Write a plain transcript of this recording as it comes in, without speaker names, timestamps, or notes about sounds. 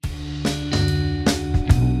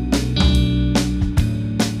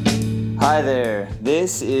Hi there,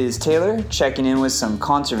 this is Taylor checking in with some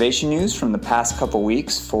conservation news from the past couple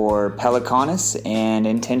weeks for Pelecanus and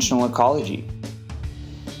intentional ecology.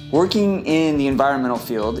 Working in the environmental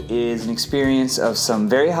field is an experience of some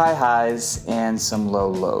very high highs and some low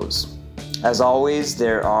lows. As always,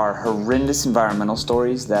 there are horrendous environmental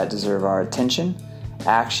stories that deserve our attention,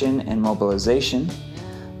 action, and mobilization,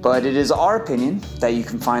 but it is our opinion that you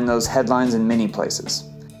can find those headlines in many places.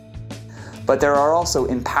 But there are also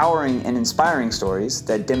empowering and inspiring stories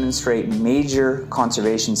that demonstrate major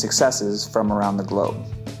conservation successes from around the globe,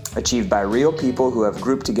 achieved by real people who have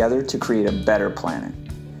grouped together to create a better planet.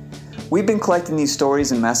 We've been collecting these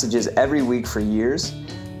stories and messages every week for years,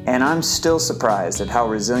 and I'm still surprised at how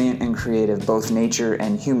resilient and creative both nature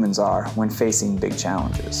and humans are when facing big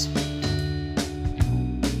challenges.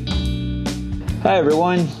 Hi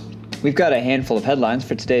everyone. We've got a handful of headlines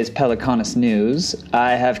for today's Pelecanus news.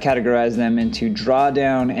 I have categorized them into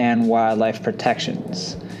drawdown and wildlife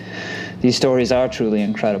protections. These stories are truly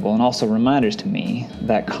incredible and also reminders to me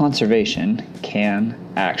that conservation can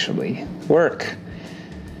actually work.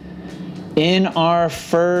 In our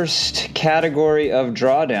first category of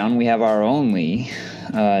drawdown, we have our only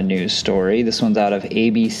news story. This one's out of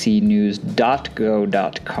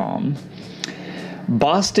abcnews.go.com.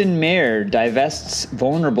 Boston mayor divests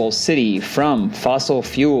vulnerable city from fossil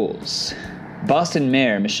fuels. Boston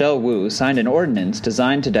Mayor Michelle Wu signed an ordinance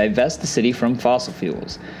designed to divest the city from fossil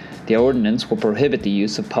fuels. The ordinance will prohibit the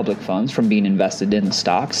use of public funds from being invested in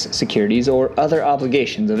stocks, securities, or other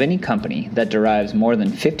obligations of any company that derives more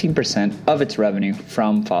than 15% of its revenue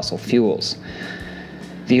from fossil fuels.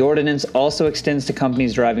 The ordinance also extends to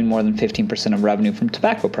companies deriving more than 15% of revenue from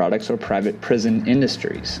tobacco products or private prison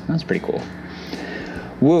industries. That's pretty cool.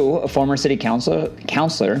 Wu, a former city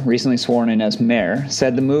councilor recently sworn in as mayor,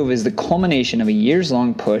 said the move is the culmination of a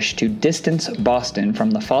years-long push to distance Boston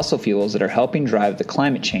from the fossil fuels that are helping drive the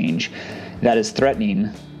climate change that is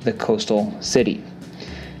threatening the coastal city.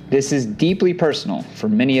 This is deeply personal for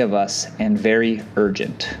many of us and very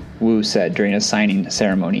urgent, Wu said during a signing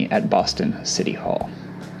ceremony at Boston City Hall.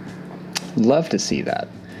 Love to see that.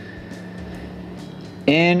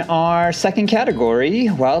 In our second category,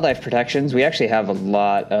 wildlife protections, we actually have a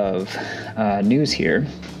lot of news here.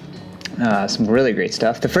 Some really great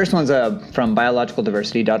stuff. The first one's from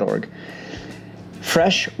biologicaldiversity.org.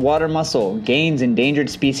 Freshwater mussel gains Endangered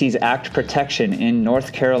Species Act protection in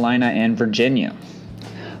North Carolina and Virginia.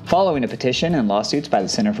 Following a petition and lawsuits by the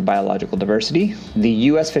Center for Biological Diversity, the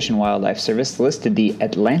U.S. Fish and Wildlife Service listed the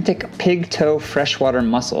Atlantic pigtoe freshwater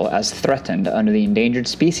mussel as threatened under the Endangered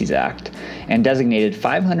Species Act and designated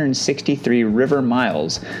 563 river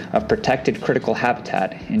miles of protected critical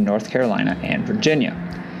habitat in North Carolina and Virginia.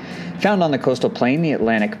 Found on the coastal plain, the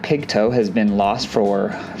Atlantic pigtoe has been lost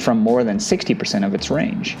from more than 60% of its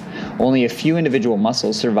range. Only a few individual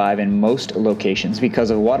mussels survive in most locations because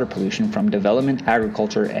of water pollution from development,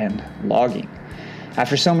 agriculture, and logging.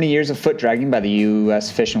 After so many years of foot dragging by the U.S.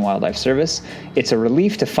 Fish and Wildlife Service, it's a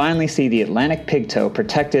relief to finally see the Atlantic pigtoe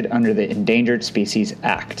protected under the Endangered Species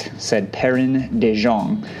Act, said Perrin De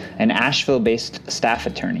Jong, an Asheville-based staff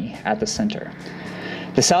attorney at the center.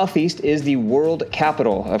 The Southeast is the world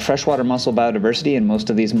capital of freshwater mussel biodiversity, and most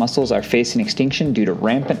of these mussels are facing extinction due to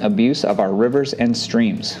rampant abuse of our rivers and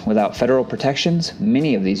streams. Without federal protections,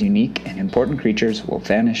 many of these unique and important creatures will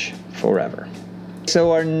vanish forever.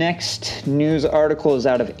 So our next news article is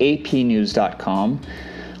out of apnews.com,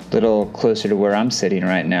 a little closer to where I'm sitting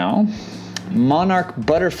right now. Monarch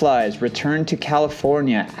butterflies return to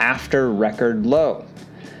California after record low.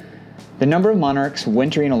 The number of monarchs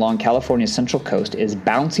wintering along California's central coast is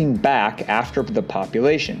bouncing back after the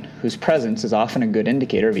population, whose presence is often a good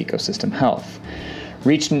indicator of ecosystem health,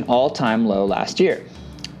 reached an all-time low last year.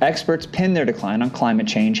 Experts pin their decline on climate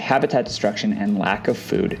change, habitat destruction, and lack of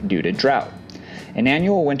food due to drought. An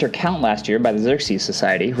annual winter count last year by the Xerces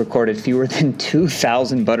Society recorded fewer than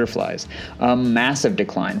 2,000 butterflies, a massive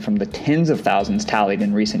decline from the tens of thousands tallied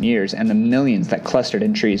in recent years and the millions that clustered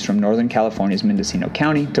in trees from Northern California's Mendocino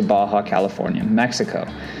County to Baja California, Mexico,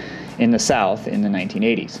 in the south in the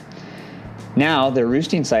 1980s. Now, their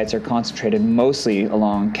roosting sites are concentrated mostly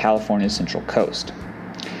along California's central coast.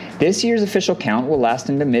 This year's official count will last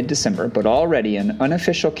into mid-December, but already an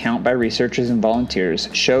unofficial count by researchers and volunteers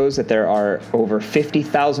shows that there are over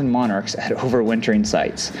 50,000 monarchs at overwintering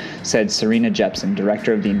sites, said Serena Jepson,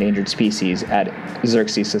 director of the endangered species at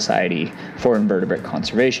Xerces Society for Invertebrate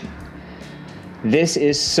Conservation. This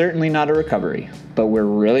is certainly not a recovery, but we're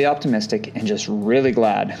really optimistic and just really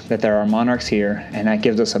glad that there are monarchs here, and that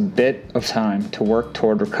gives us a bit of time to work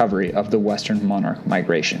toward recovery of the western monarch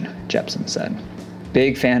migration, Jepson said.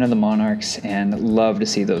 Big fan of the Monarchs and love to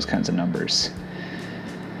see those kinds of numbers.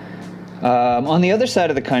 On the other side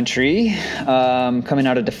of the country, coming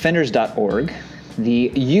out of defenders.org,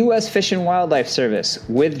 the U.S. Fish and Wildlife Service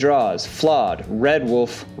withdraws flawed red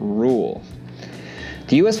wolf rule.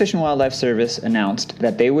 The U.S. Fish and Wildlife Service announced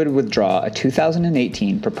that they would withdraw a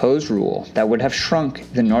 2018 proposed rule that would have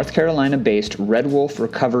shrunk the North Carolina-based red wolf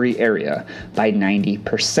recovery area by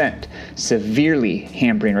 90%, severely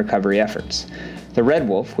hampering recovery efforts. The red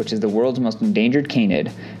wolf, which is the world's most endangered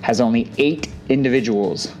canid, has only 8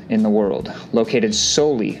 individuals in the world, located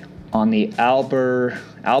solely on the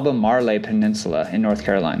Albemarle Peninsula in North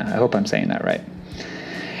Carolina. I hope I'm saying that right.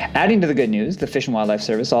 Adding to the good news, the Fish and Wildlife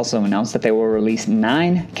Service also announced that they will release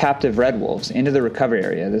 9 captive red wolves into the recovery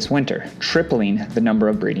area this winter, tripling the number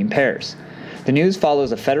of breeding pairs. The news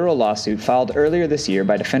follows a federal lawsuit filed earlier this year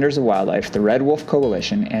by Defenders of Wildlife, the Red Wolf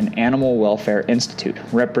Coalition, and Animal Welfare Institute,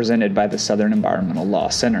 represented by the Southern Environmental Law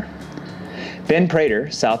Center. Ben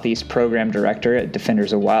Prater, Southeast Program Director at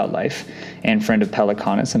Defenders of Wildlife, and friend of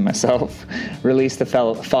Pelicanus and myself, released the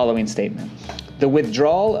following statement. The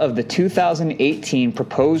withdrawal of the 2018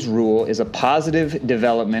 proposed rule is a positive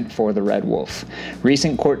development for the red wolf.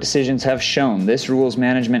 Recent court decisions have shown this rule's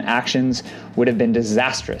management actions would have been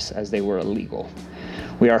disastrous as they were illegal.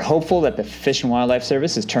 We are hopeful that the Fish and Wildlife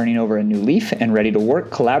Service is turning over a new leaf and ready to work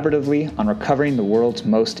collaboratively on recovering the world's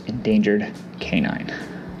most endangered canine.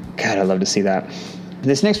 God, I'd love to see that.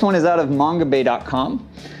 This next one is out of mongabay.com.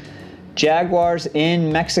 Jaguars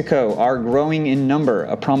in Mexico are growing in number,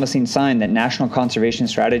 a promising sign that national conservation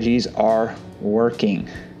strategies are working.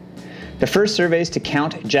 The first surveys to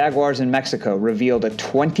count jaguars in Mexico revealed a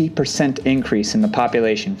 20% increase in the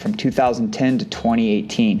population from 2010 to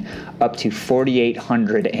 2018, up to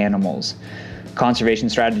 4,800 animals. Conservation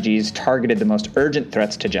strategies targeted the most urgent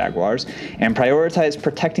threats to jaguars and prioritized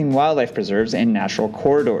protecting wildlife preserves and natural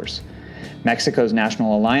corridors. Mexico's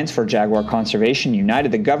National Alliance for Jaguar Conservation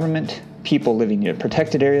united the government, people living near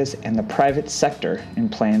protected areas, and the private sector in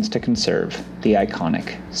plans to conserve the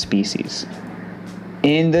iconic species.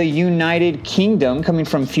 In the United Kingdom, coming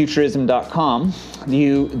from Futurism.com,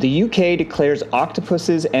 the UK declares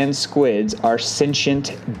octopuses and squids are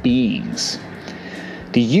sentient beings.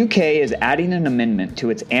 The UK is adding an amendment to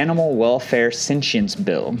its Animal Welfare Sentience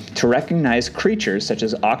Bill to recognize creatures such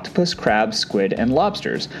as octopus, crab, squid, and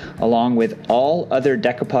lobsters, along with all other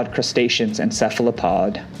decapod crustaceans and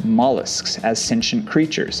cephalopod mollusks as sentient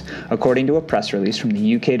creatures, according to a press release from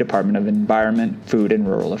the UK Department of Environment, Food and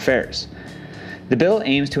Rural Affairs. The bill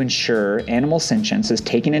aims to ensure animal sentience is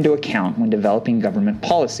taken into account when developing government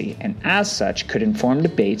policy, and as such could inform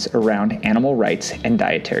debates around animal rights and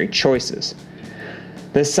dietary choices.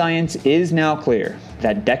 The science is now clear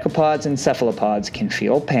that decapods and cephalopods can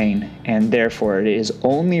feel pain, and therefore it is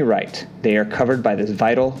only right they are covered by this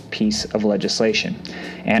vital piece of legislation,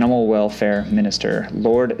 Animal Welfare Minister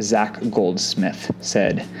Lord Zach Goldsmith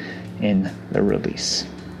said in the release.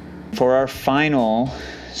 For our final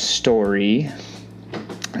story,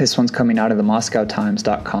 this one's coming out of the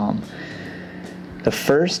MoscowTimes.com. The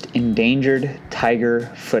first endangered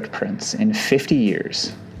tiger footprints in 50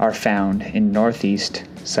 years are found in northeast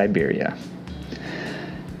Siberia.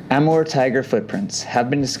 Amur tiger footprints have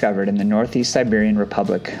been discovered in the northeast Siberian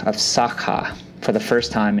Republic of Sakha for the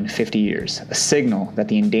first time in 50 years, a signal that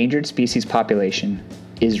the endangered species population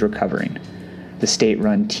is recovering, the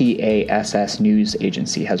state-run TASS news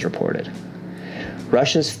agency has reported.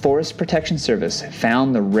 Russia's Forest Protection Service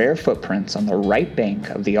found the rare footprints on the right bank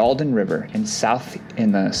of the Aldan River in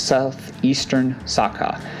the southeastern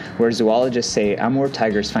Sakha, where zoologists say Amur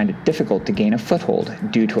tigers find it difficult to gain a foothold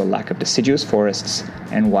due to a lack of deciduous forests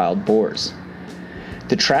and wild boars.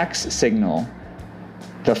 The tracks signal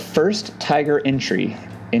the first tiger entry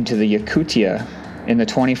into the Yakutia in the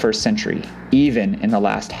 21st century, even in the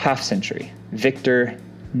last half-century. Viktor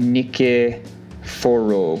Nikiforov,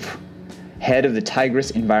 head of the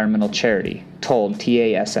Tigris Environmental Charity, told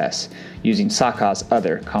TASS, using Sakha's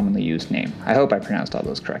other commonly used name. I hope I pronounced all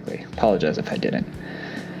those correctly. Apologize if I didn't.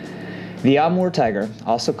 The Amur tiger,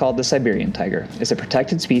 also called the Siberian tiger, is a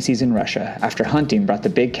protected species in Russia after hunting brought the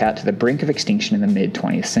big cat to the brink of extinction in the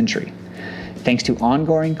mid-20th century. Thanks to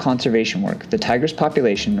ongoing conservation work, the tiger's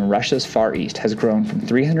population in Russia's Far East has grown from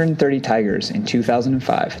 330 tigers in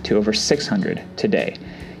 2005 to over 600 today,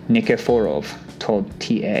 Nikiforov told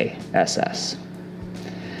TASS.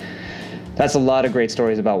 That's a lot of great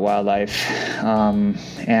stories about wildlife,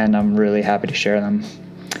 and I'm really happy to share them.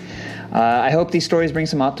 I hope these stories bring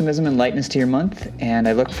some optimism and lightness to your month, and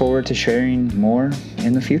I look forward to sharing more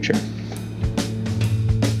in the future.